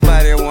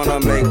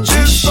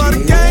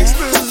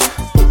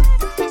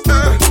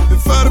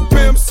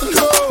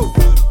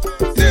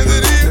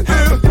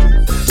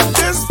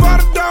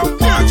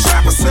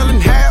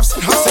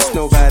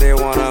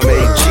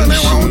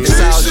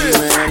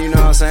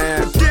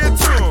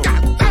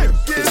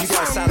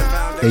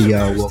Hey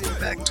y'all, welcome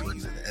back to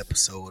another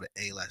episode of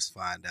A Let's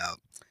Find Out.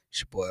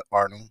 It's your boy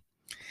Arnold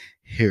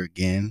here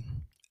again.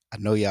 I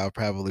know y'all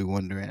probably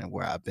wondering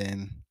where I've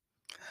been,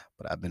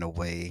 but I've been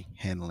away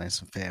handling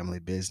some family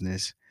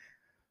business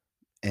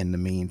in the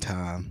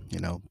meantime,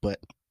 but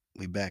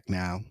we back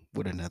now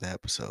with another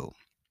episode.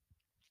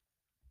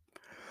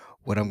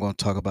 What I'm going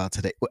to talk about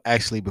today, well,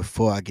 actually,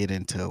 before I get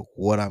into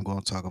what I'm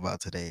going to talk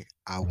about today,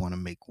 I want to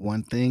make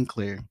one thing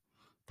clear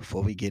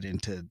before we get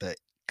into the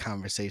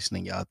conversation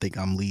and y'all think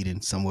I'm leading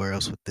somewhere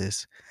else with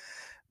this,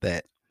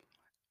 that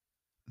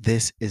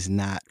this is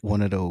not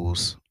one of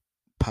those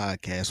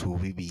podcasts where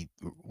we be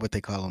what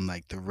they call them,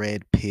 like the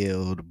red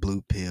pill, the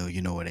blue pill,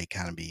 where they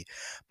kind of be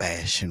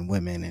bashing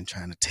women and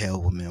trying to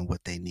tell women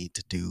what they need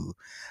to do.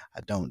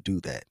 I don't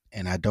do that.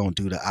 And I don't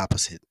do the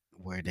opposite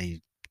where they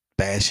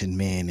bashing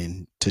men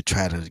and to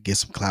try to get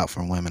some clout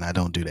from women. I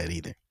don't do that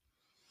either.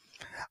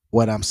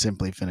 What I'm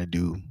simply finna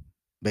do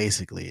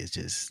basically is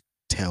just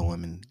tell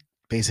women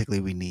basically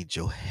we need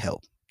your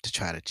help to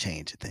try to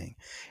change a thing.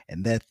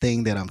 And that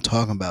thing that I'm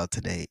talking about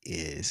today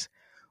is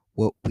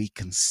what we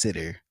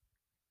consider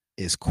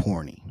is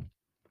corny.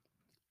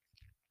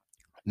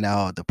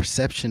 Now, the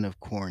perception of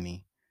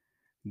corny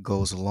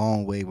goes a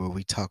long way where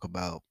we talk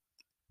about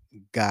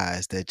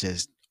guys that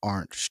just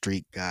aren't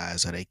street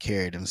guys or they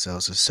carry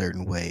themselves a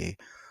certain way,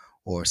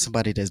 or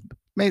somebody that's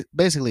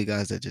basically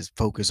guys that just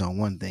focus on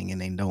one thing and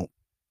they don't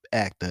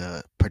act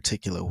a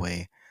particular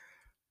way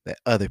that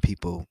other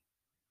people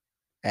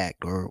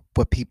act, or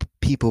what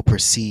people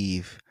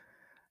perceive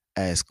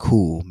as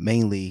cool,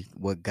 mainly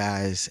what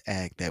guys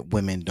act that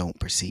women don't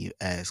perceive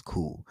as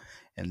cool.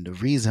 And the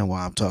reason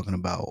why I'm talking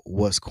about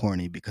what's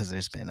corny, because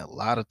there's been a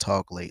lot of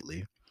talk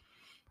lately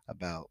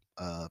about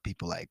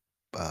people like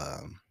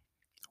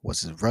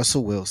what's his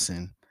Russell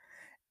Wilson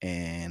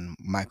and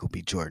Michael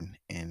B. Jordan.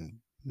 And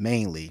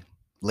mainly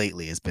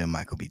lately it's been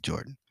Michael B.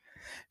 Jordan.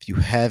 If you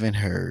haven't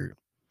heard,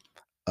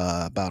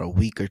 about a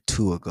week or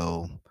two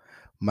ago,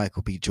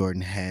 Michael B.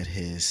 Jordan had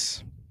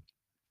his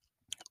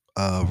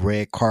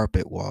red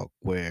carpet walk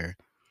where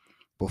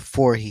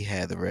before he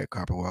had the red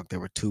carpet walk, there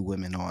were two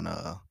women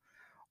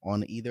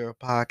on either a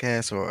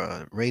podcast or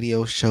a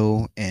radio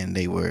show, and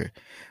they were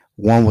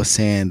one was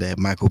saying that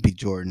Michael B.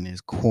 Jordan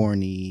is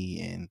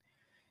corny and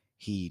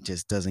he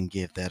just doesn't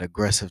give that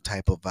aggressive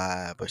type of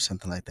vibe or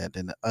something like that.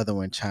 Then the other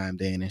one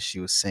chimed in and she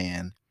was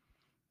saying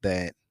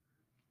that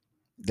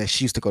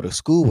she used to go to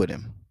school with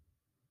him,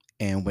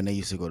 and when they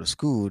used to go to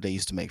school, they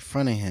used to make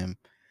fun of him,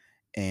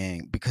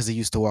 and because he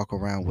used to walk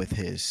around with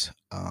his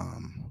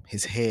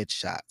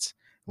headshots,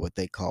 what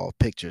they call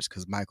pictures,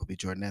 because Michael B.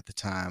 Jordan at the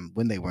time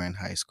when they were in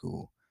high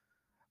school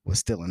was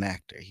still an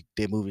actor. He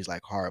did movies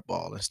like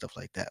Hardball and stuff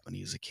like that when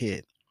he was a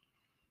kid.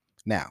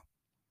 Now,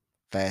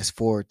 fast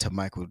forward to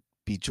Michael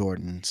B.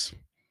 Jordan's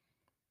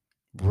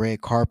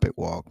red carpet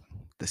walk.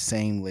 The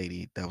same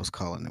lady that was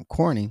calling him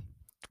corny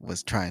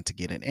was trying to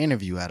get an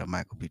interview out of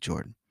Michael B.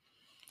 Jordan.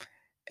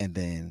 And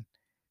then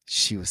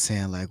she was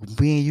saying, like,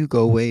 me and you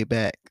go way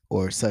back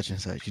or such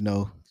and such,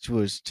 She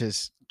was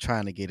just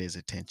trying to get his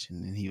attention.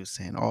 And he was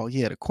saying, oh,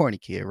 yeah, the corny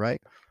kid,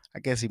 right? I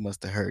guess he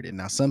must have heard it.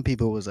 Now, some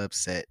people was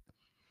upset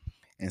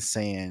and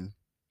saying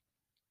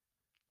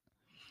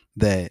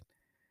that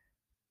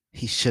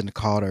he shouldn't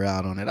have called her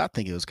out on it. I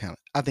think it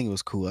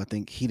was cool. I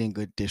think he didn't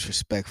get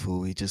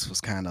disrespectful. He just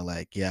was kind of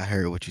like, yeah, I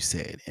heard what you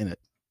said. And,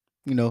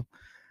 you know,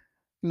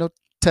 you know,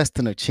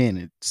 testing her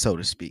chin, so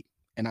to speak.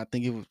 And I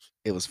think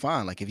it was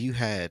fine. Like if you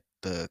had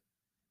the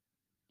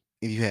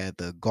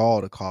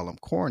gall to call him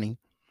corny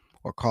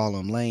or call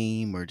him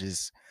lame or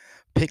just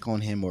pick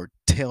on him or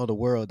tell the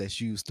world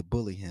that you used to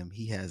bully him,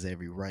 he has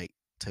every right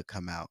to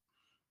come out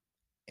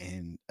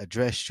and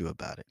address you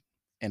about it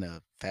in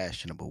a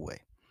fashionable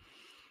way.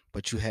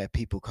 But you had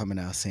people coming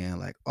out saying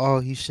like, "Oh,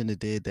 he shouldn't have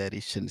did that. He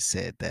shouldn't have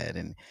said that,"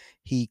 and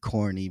he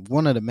corny.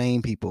 One of the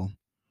main people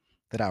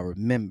that I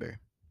remember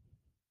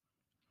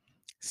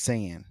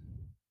saying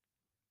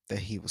that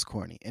he was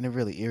corny, and it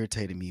really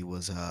irritated me,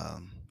 was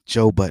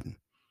Joe Budden.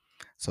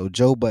 So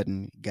Joe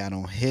Budden got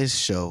on his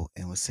show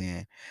and was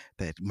saying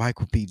that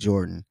Michael B.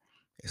 Jordan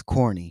is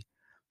corny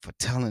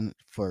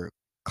for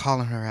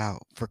calling her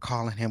out for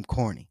calling him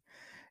corny.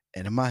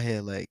 And in my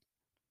head, like,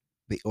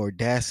 the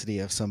audacity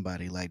of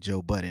somebody like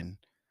Joe Budden,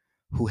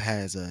 who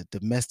has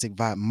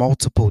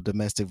multiple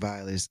domestic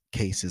violence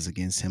cases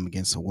against him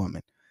against a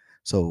woman.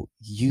 So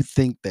you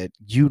think that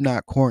you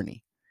not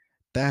corny?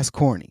 That's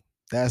corny.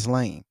 That's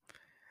lame.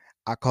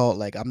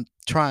 I'm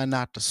trying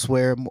not to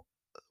swear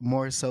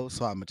more so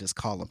I'm gonna just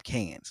call them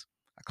cans.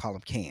 I call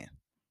them can.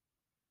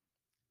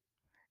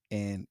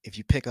 And if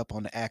you pick up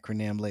on the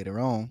acronym later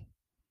on,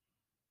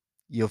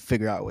 you'll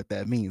figure out what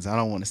that means. I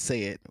don't want to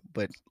say it,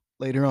 but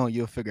later on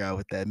you'll figure out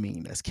what that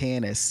means. That's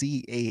can, as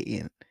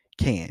C-A-N.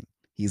 Can.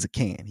 He's a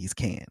can. He's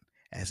can.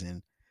 As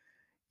in,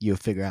 you'll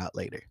figure out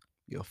later.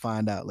 You'll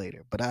find out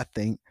later. But I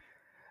think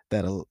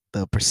that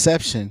the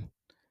perception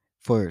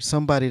for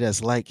somebody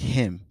that's like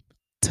him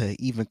to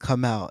even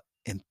come out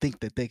and think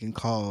that they can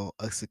call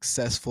a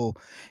successful,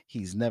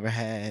 he's never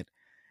had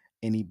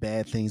any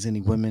bad things,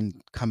 any women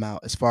come out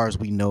as far as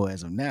we know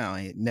as of now.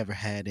 He never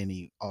had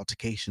any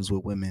altercations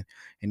with women,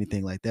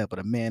 anything like that. But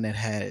a man that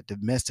had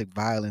domestic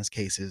violence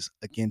cases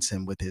against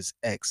him with his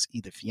ex,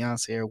 either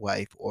fiance or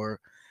wife, or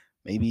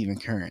maybe even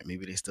current,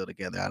 maybe they're still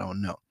together, I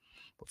don't know.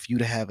 But for you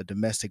to have a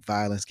domestic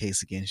violence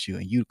case against you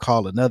and you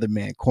call another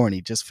man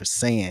corny just for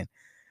saying,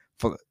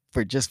 for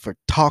just for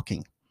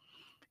talking,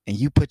 and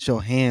you put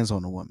your hands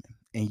on a woman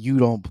and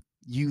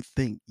you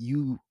think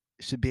you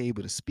should be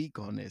able to speak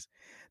on this,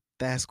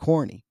 that's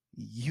corny.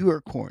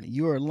 You're corny.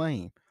 You're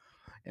lame.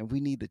 And we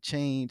need to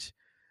change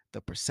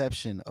the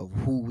perception of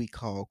who we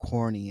call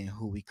corny and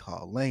who we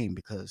call lame,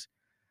 because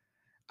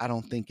I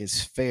don't think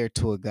it's fair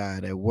to a guy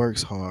that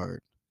works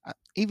hard.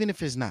 Even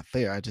if it's not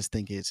fair, I just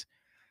think it's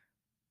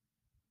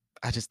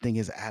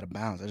out of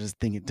bounds. I just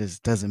think it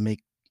just doesn't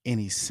make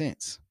any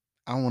sense.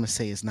 I don't want to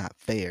say it's not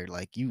fair.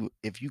 Like,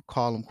 if you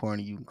call him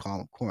corny, you can call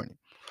him corny.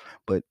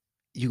 But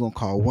you gonna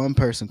call one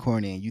person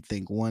corny and you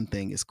think one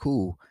thing is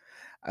cool.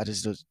 I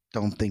just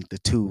don't think the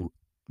two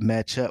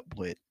match up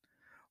with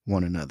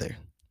one another.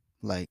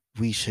 Like,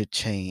 we should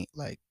change.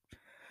 Like,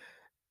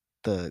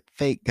 the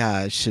fake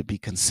guys should be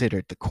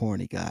considered the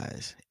corny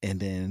guys, and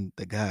then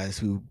the guys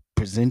who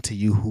present to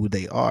you who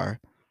they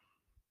are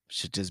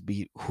should just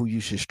be who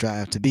you should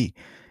strive to be.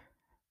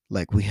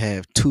 Like, we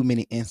have too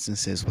many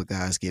instances where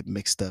guys get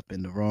mixed up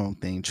in the wrong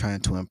thing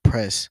trying to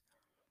impress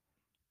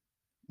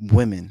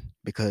women,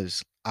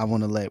 because I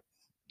want to let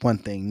one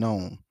thing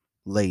known,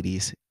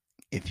 ladies,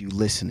 if you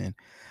listening,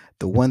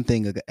 the one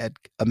thing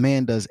a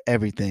man does,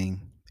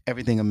 everything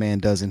a man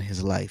does in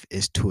his life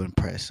is to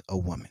impress a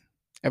woman.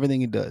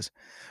 Everything he does,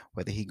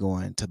 whether he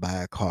going to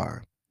buy a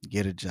car,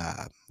 get a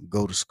job,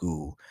 go to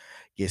school,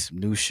 get some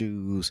new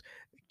shoes,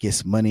 get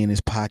some money in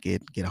his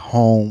pocket, get a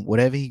home,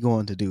 whatever he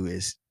going to do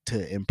is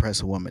to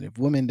impress a woman. If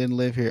women didn't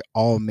live here,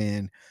 all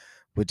men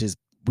would just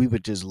we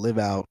would just live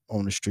out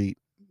on the street.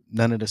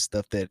 None of the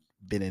stuff that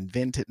been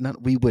invented,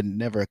 we would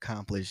never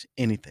accomplish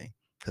anything,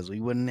 because we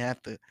wouldn't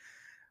have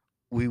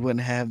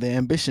the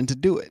ambition to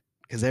do it,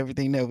 because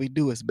everything that we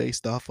do is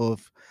based off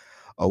of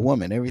a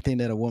woman, everything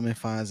that a woman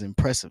finds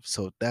impressive.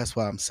 So that's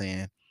why I'm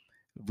saying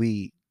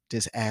we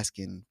just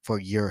asking for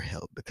your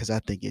help, because I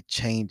think it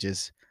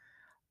changes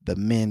the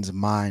men's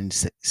mind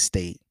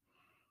state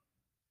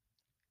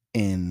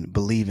in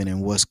believing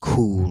in what's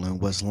cool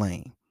and what's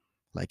lame.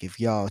 Like, if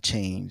y'all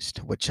changed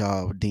what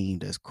y'all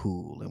deemed as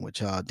cool and what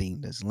y'all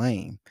deemed as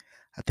lame,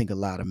 I think a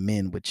lot of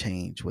men would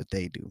change what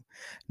they do.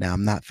 Now,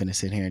 I'm not finna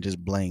sit here and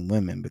just blame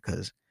women,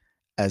 because,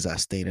 as I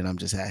stated, I'm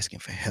just asking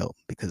for help.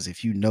 Because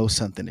if you know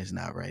something is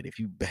not right, if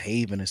you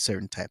behave in a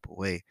certain type of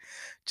way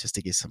just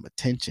to get some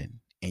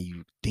attention and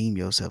you deem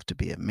yourself to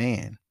be a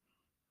man,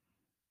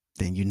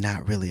 then you're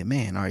not really a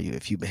man, are you?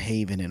 If you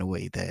behaving in a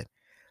way that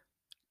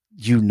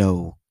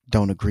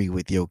don't agree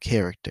with your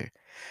character.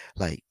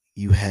 Like,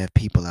 you have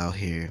people out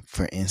here,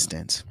 for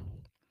instance,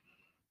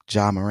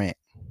 Ja Morant.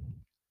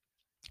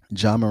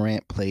 Ja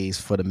Morant plays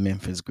for the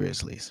Memphis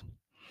Grizzlies.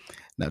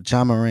 Now,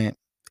 Ja Morant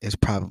is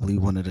probably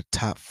one of the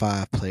top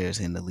 5 players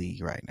in the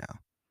league right now.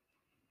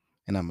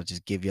 And I'm gonna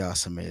just give y'all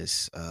some of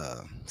his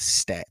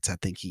stats. I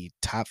think he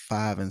top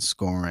 5 in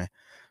scoring,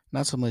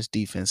 not so much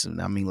defensive.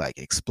 I mean, like,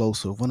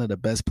 explosive. One of the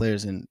best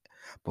players in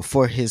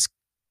before his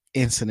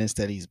incidents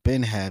that he's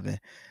been having.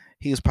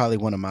 He was probably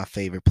one of my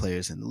favorite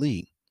players in the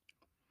league.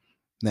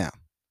 Now,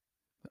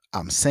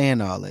 I'm saying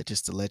all that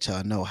just to let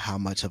y'all know how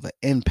much of an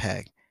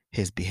impact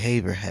his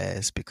behavior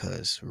has,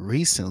 because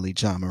recently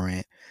John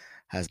Morant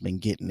has been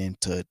getting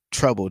into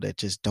trouble that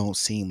just don't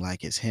seem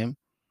like it's him.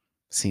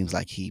 Seems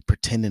like he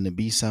pretending to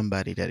be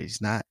somebody that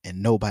he's not,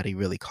 and nobody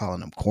really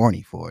calling him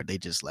corny for it. They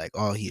just like,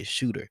 oh, he a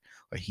shooter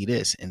or he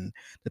this. And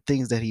the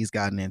things that he's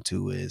gotten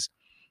into is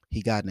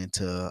he gotten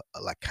into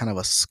like kind of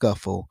a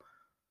scuffle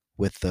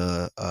with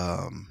the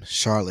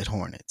Charlotte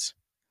Hornets.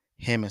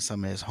 Him and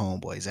some of his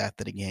homeboys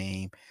after the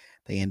game,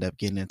 they end up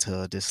getting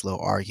into this little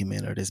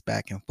argument or this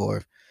back and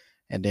forth,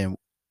 and then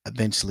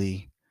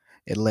eventually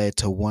it led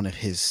to one of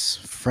his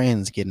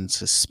friends getting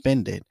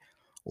suspended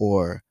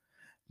or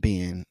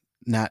being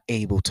not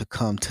able to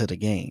come to the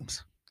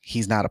games.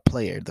 He's not a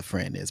player, the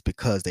friend is,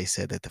 because they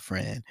said that the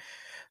friend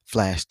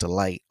flashed a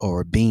light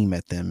or a beam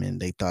at them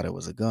and they thought it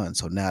was a gun.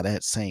 So now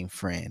that same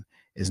friend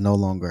is no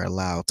longer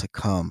allowed to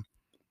come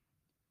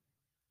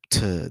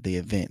to the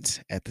events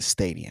at the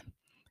stadium.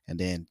 And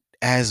then,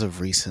 as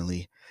of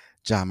recently,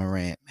 John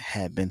Morant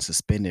had been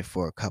suspended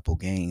for a couple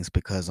games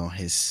because on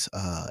his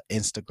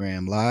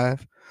Instagram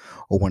Live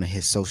or one of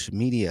his social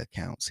media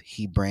accounts,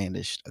 he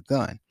brandished a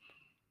gun.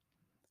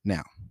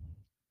 Now,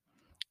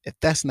 if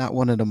that's not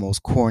one of the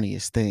most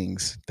corniest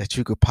things that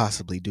you could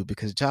possibly do,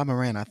 because John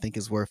Morant, I think,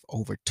 is worth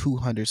over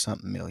 200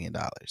 something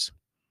 $1,000,000.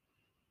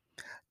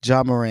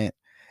 John Morant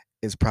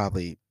is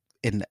probably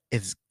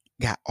it's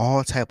got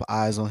all type of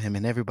eyes on him,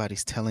 and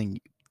everybody's telling,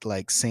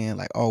 like, saying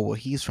like, oh well,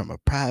 he's from a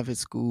private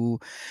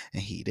school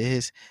and he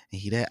this and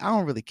he that. I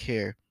don't really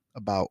care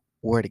about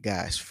where the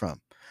guy's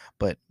from,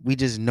 but we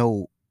just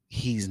know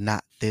he's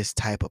not this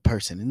type of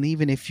person. And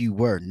even if you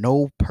were,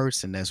 no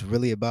person that's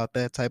really about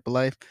that type of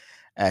life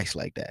acts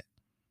like that.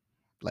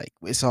 Like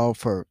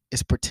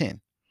it's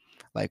pretend.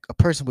 Like a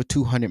person with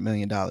 $200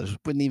 million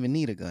wouldn't even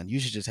need a gun. You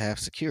should just have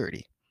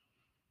security.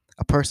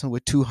 A person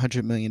with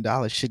 $200 million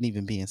shouldn't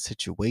even be in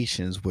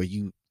situations where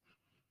you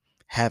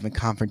having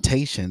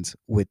confrontations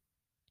with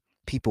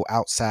people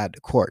outside the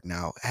court.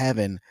 Now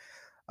having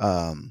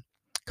um,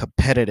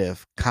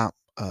 competitive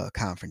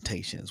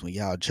confrontations when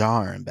y'all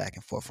jarring back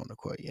and forth on the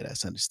court. Yeah,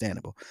 that's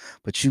understandable.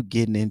 But you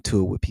getting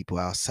into it with people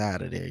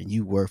outside of there, and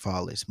you worth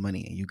all this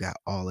money, and you got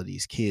all of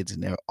these kids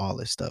and they're all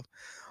this stuff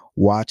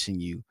watching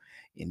you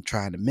and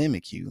trying to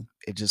mimic you.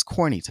 It's just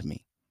corny to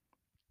me.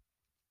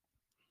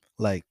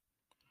 Like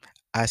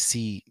I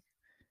see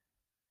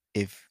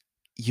if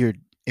you're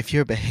if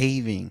you're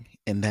behaving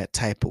in that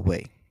type of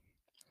way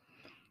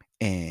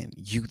and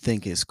you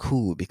think it's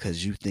cool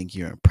because you think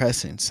you're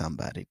impressing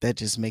somebody, that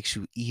just makes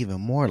you even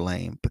more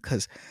lame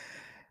because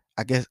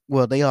I guess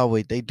well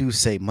they do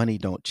say money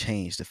don't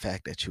change the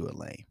fact that you're a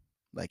lame.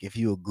 Like if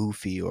you're a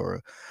goofy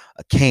or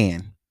a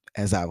can,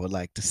 as I would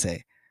like to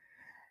say,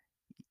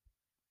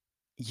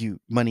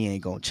 you money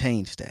ain't gonna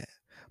change that.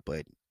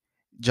 But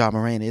John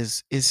Moran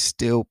is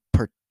still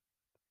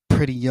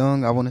pretty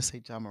young. I want to say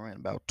John Moran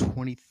about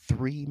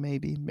 23,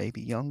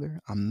 maybe younger.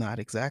 I'm not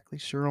exactly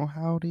sure on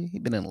how old he. He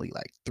been in the league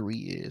like 3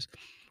 years,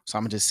 so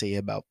I'm gonna just say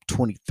about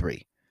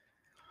 23.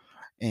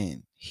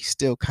 And he's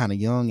still kind of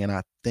young, and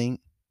I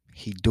think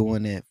he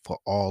doing it for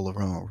all the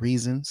wrong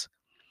reasons.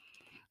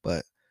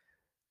 But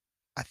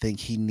I think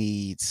he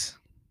needs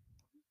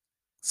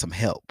some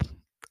help.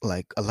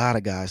 Like a lot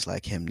of guys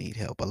like him need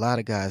help. A lot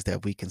of guys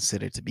that we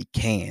consider to be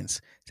cans,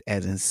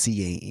 as in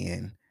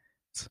C.A.N.,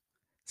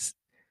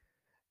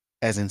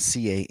 as in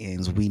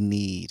CANs, we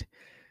need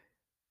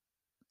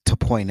to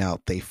point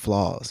out their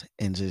flaws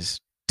and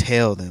just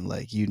tell them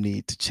like you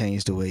need to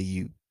change the way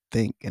you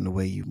think and the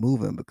way you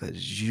moving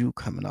because you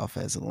coming off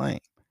as a lame.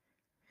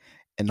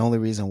 And the only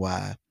reason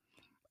why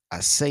I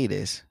say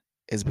this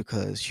is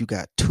because you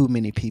got too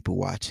many people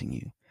watching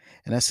you.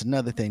 And that's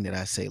another thing that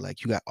I say.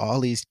 Like you got all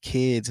these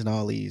kids and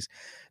all these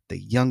the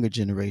younger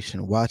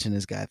generation watching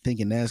this guy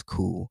thinking that's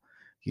cool,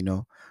 you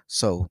know.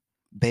 So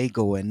they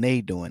go and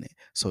they doing it.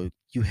 So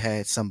you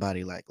had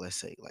somebody like let's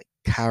say like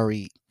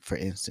Kyrie, for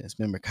instance.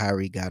 Remember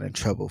Kyrie got in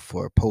trouble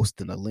for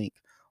posting a link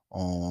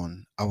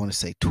on I want to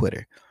say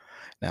Twitter.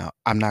 Now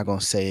I'm not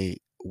gonna say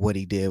what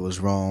he did was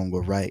wrong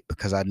or right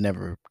because I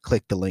never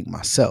clicked the link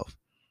myself,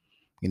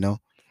 you know.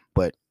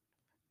 But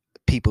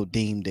people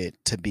deemed it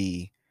to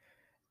be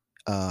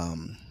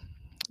um,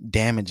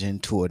 damaging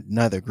to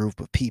another group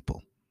of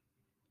people,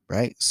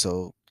 right?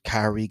 So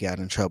Kyrie got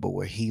in trouble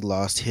where he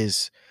lost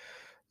his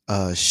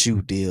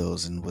shoe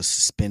deals and was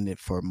suspended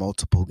for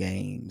multiple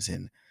games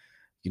and,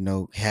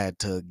 had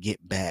to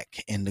get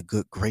back in the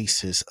good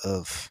graces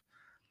of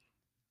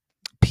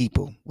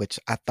people, which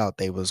I thought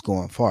they was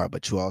going far.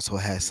 But you also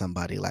had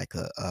somebody like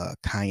a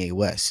Kanye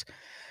West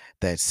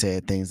that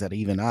said things that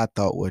even I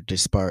thought were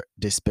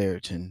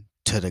disparaging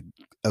to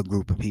a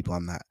group of people.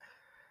 I'm not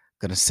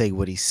gonna say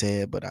what he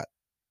said, but I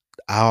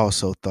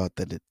also thought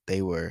that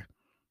they were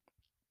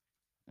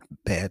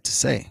bad to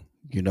say,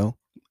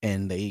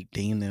 and they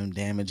deem them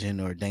damaging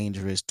or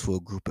dangerous to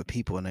a group of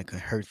people, and it could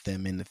hurt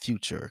them in the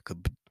future, or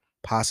could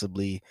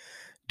possibly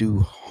do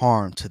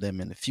harm to them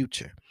in the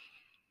future.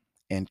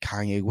 And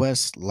Kanye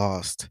West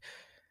lost,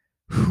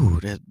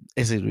 that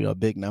is a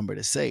big number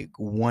to say,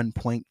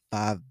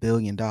 $1.5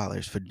 billion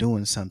for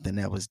doing something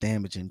that was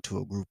damaging to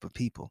a group of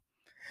people.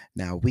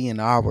 Now, we in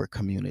our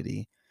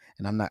community,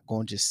 and I'm not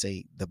going to just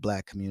say the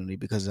black community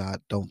because I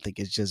don't think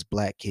it's just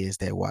black kids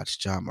that watch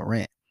John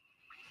Morant.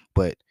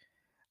 But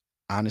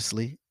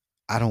honestly,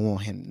 I don't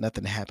want him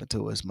nothing to happen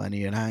to his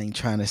money. And I ain't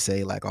trying to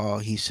say like, oh,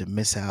 he should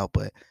miss out.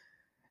 But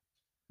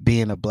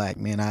being a black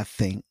man, I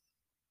think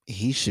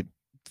he should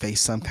face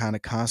some kind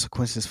of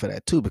consequences for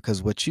that too,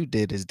 because what you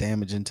did is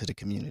damaging to the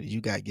community. You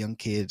got young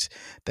kids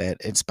that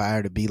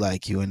inspire to be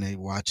like you and they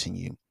watching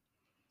you.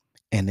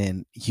 And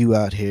then you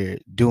out here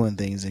doing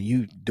things and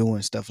you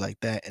doing stuff like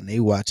that and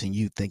they watching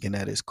you thinking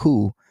that is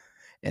cool,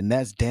 and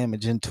that's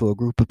damaging to a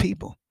group of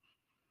people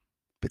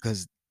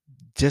because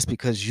just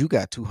because you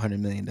got $200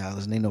 million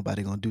and ain't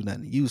nobody gonna do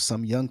nothing to you,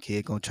 some young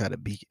kid gonna try to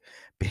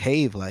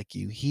behave like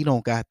you. He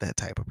don't got that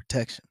type of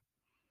protection,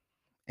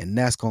 and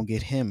that's gonna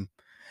get him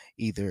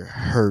either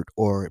hurt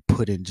or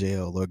put in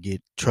jail or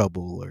get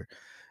trouble or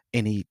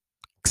any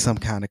some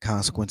kind of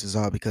consequences,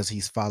 all because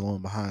he's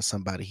following behind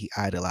somebody he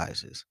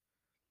idolizes,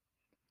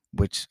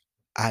 which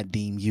I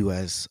deem you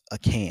as a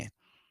can,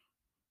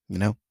 you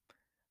know.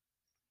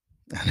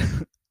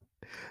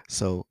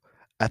 So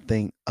I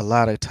think a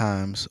lot of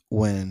times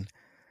when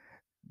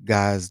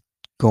guys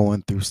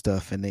going through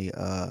stuff and they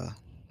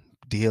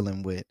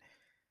dealing with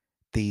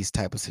these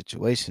type of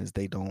situations,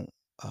 they don't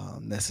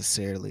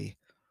necessarily,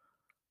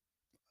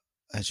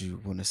 as you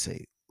want to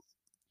say,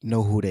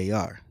 know who they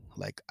are.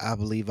 Like I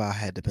believe I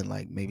had to been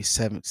like maybe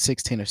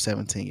 16 or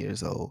 17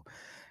 years old,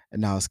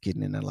 and I was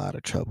getting in a lot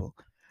of trouble.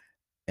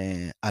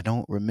 And I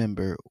don't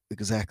remember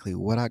exactly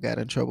what I got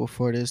in trouble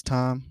for this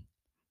time,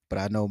 but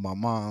I know my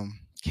mom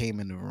came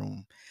in the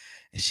room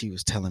and she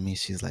was telling me,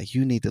 she's like,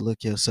 you need to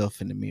look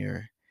yourself in the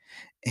mirror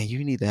and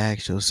you need to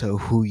ask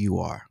yourself who you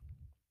are.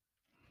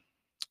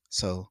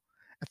 So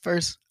at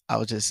first I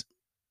was just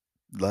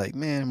like,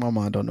 man, my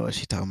mom don't know what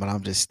she's talking about.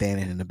 I'm just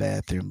standing in the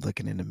bathroom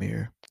looking in the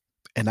mirror.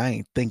 And I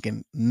ain't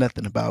thinking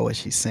nothing about what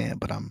she's saying,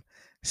 but I'm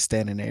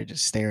standing there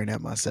just staring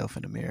at myself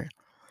in the mirror.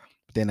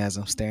 But then as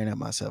I'm staring at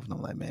myself, and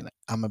I'm like, man,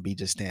 I'm gonna be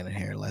just standing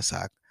here unless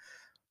I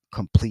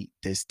complete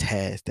this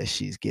task that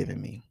she's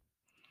giving me.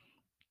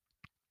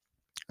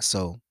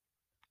 So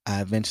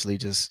I eventually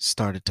just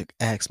started to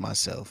ask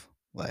myself,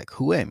 like,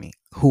 who am me?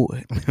 Who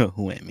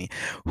am me?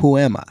 Who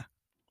am I?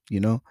 You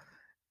know?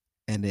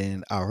 And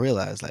then I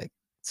realized like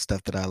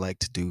stuff that I like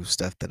to do,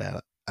 stuff that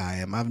I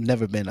am. I've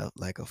never been a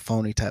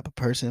phony type of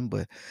person,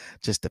 but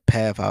just the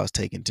path I was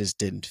taking just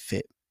didn't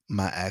fit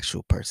my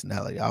actual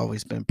personality. I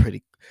always been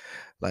pretty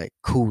like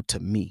cool to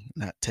me,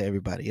 not to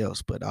everybody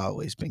else, but I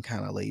always been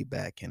kind of laid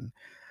back and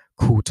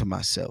cool to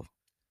myself.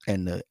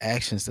 And the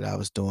actions that I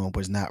was doing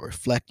was not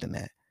reflecting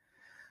that.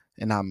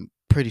 And I'm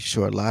pretty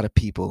sure a lot of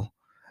people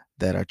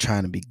that are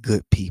trying to be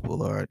good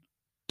people or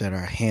that are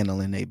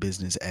handling their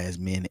business as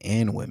men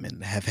and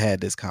women have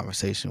had this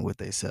conversation with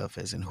themselves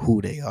as in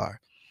who they are,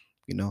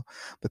 you know,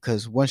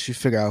 because once you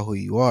figure out who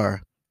you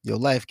are, your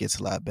life gets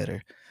a lot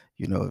better.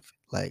 If,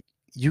 like,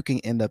 you can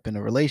end up in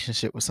a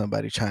relationship with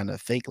somebody trying to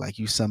fake like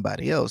you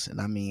somebody else. And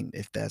I mean,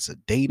 if that's a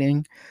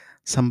dating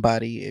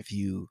somebody, if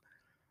you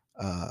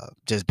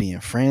just being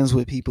friends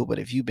with people. But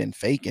if you've been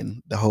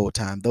faking the whole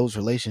time, those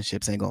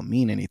relationships ain't gonna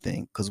mean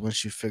anything. Because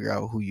once you figure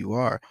out who you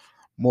are,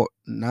 more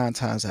 9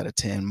 times out of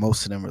 10,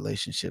 most of them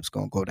relationships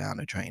gonna go down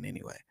the drain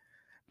anyway.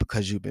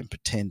 Because you've been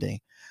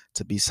pretending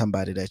to be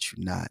somebody that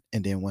you're not.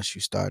 And then once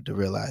you start to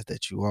realize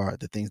that you are,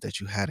 the things that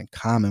you had in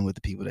common with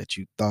the people that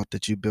you thought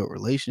that you built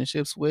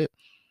relationships with,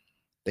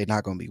 they're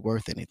not gonna be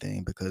worth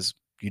anything because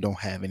you don't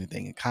have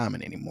anything in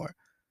common anymore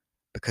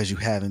because you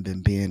haven't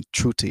been being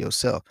true to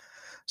yourself.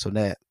 So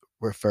that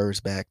refers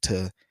back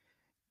to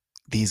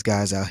these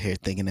guys out here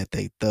thinking that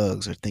they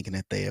thugs or thinking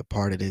that they are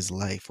part of this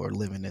life or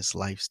living this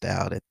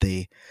lifestyle that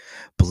they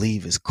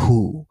believe is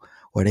cool,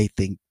 or they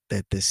think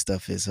that this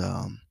stuff is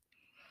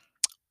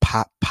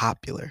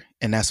popular.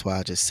 And that's why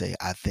I just say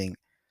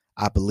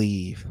I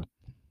believe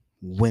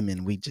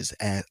women,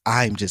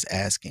 I'm just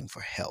asking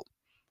for help.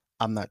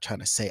 I'm not trying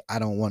to say I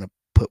don't want to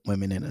put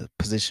women in a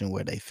position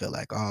where they feel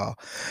like, oh,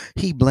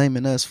 he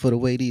blaming us for the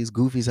way these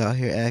goofies out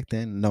here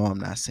acting. No, I'm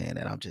not saying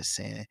that. I'm just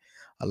saying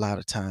a lot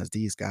of times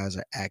these guys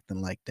are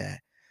acting like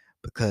that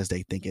because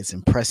they think it's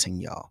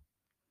impressing y'all.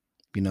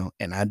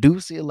 And I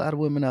do see a lot of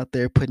women out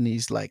there putting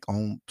these like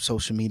on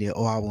social media,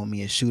 oh, I want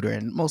me a shooter.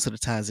 And most of the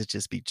times it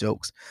just be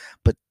jokes,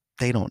 but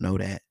they don't know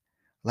that.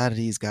 A lot of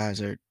these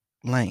guys are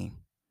lame,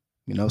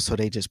 so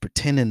they just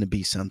pretending to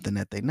be something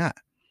that they not.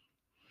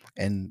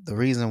 And the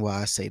reason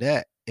why I say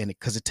that, and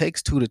because it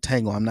takes two to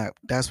tango,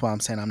 that's why I'm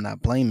saying I'm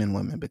not blaming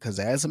women, because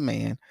as a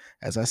man,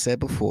 as I said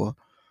before,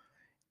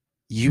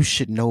 you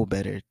should know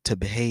better to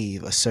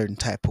behave a certain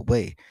type of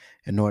way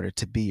in order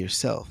to be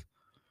yourself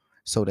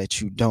so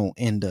that you don't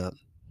end up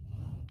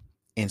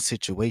in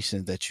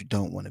situations that you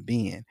don't want to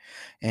be in.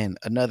 And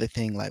another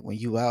thing, like when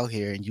you out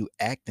here and you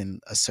acting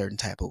a certain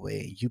type of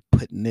way, you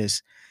putting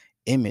this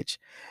image,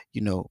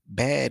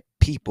 bad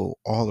people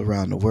all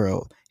around the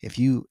world. If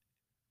you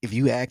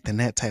act in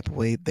that type of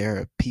way, there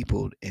are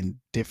people in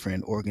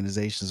different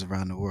organizations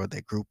around the world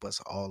that group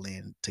us all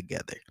in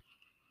together.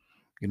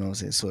 You know what I'm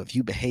saying? So if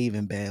you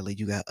behaving badly,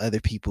 you got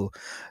other people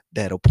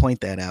that'll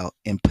point that out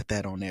and put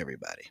that on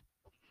everybody.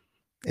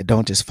 It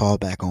don't just fall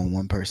back on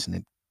one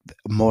person.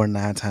 More than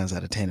 9 times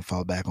out of 10, it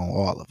fall back on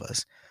all of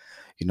us.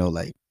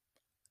 Like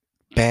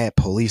bad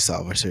police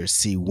officers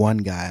see one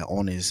guy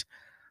on his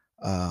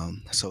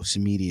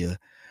social media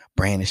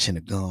brandishing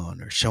a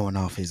gun or showing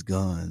off his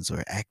guns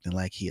or acting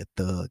like he a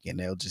thug, and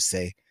they'll just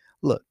say,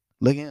 look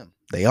at him.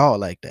 They all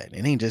like that.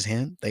 It ain't just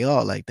him. They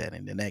all like that.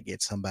 And then that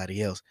gets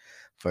somebody else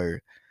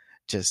for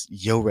just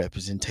your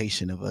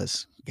representation of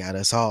us got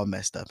us all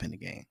messed up in the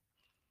game.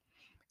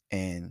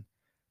 And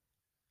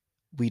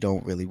we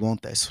don't really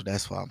want that. So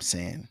that's why I'm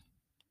saying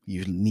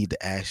you need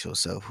to ask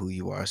yourself who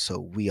you are so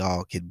we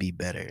all could be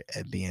better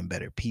at being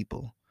better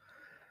people.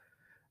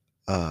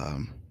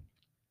 Um,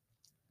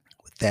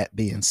 with that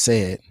being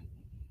said,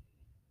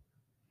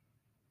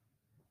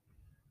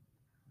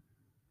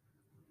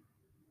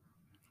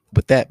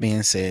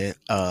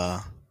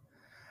 I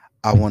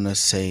want to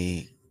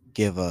say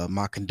give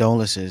my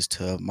condolences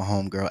to my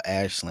homegirl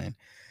Ashlyn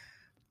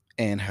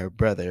and her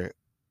brother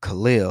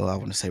Khalil. I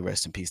want to say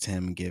rest in peace to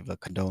him and give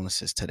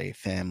condolences to their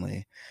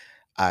family.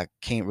 I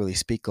can't really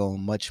speak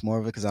on much more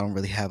of it because I don't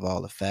really have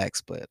all the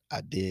facts, but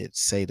I did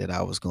say that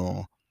I was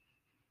going,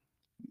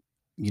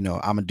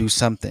 I'm gonna do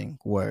something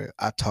where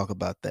I talk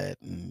about that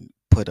and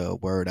put a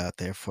word out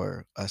there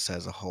for us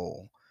as a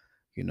whole.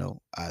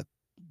 I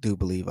do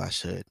believe I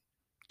should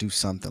do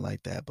something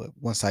like that, but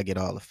once I get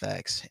all the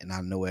facts and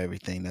I know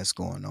everything that's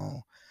going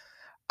on,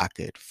 I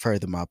could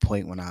further my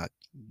point when I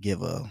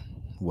give a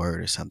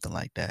word or something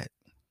like that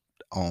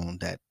on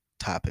that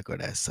topic or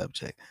that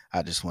subject.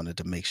 I just wanted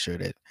to make sure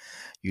that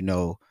you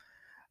know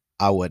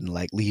I wasn't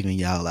like leaving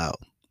y'all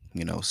out,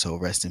 you know. So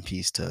rest in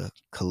peace to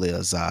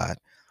Khalil Zad,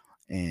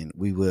 and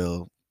we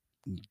will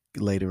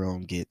later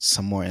on get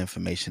some more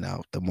information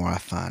out the more I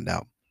find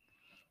out.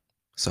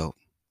 So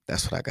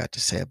that's what I got to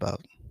say about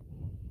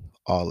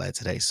all that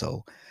today.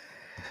 So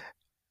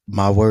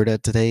my word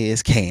of today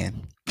is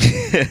can.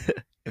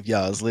 If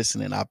y'all was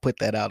listening, I put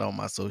that out on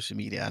my social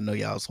media. I know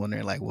y'all was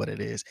wondering like what it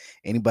is.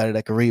 Anybody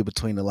that can read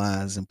between the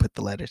lines and put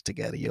the letters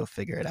together, you'll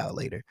figure it out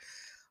later.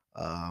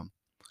 Um,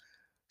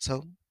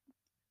 so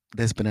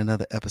there's been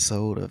another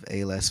episode of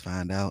A Let's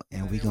Find Out,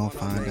 and we gonna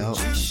find out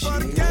if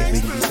we can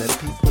be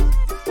better people.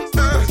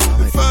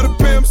 For the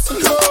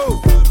pimps.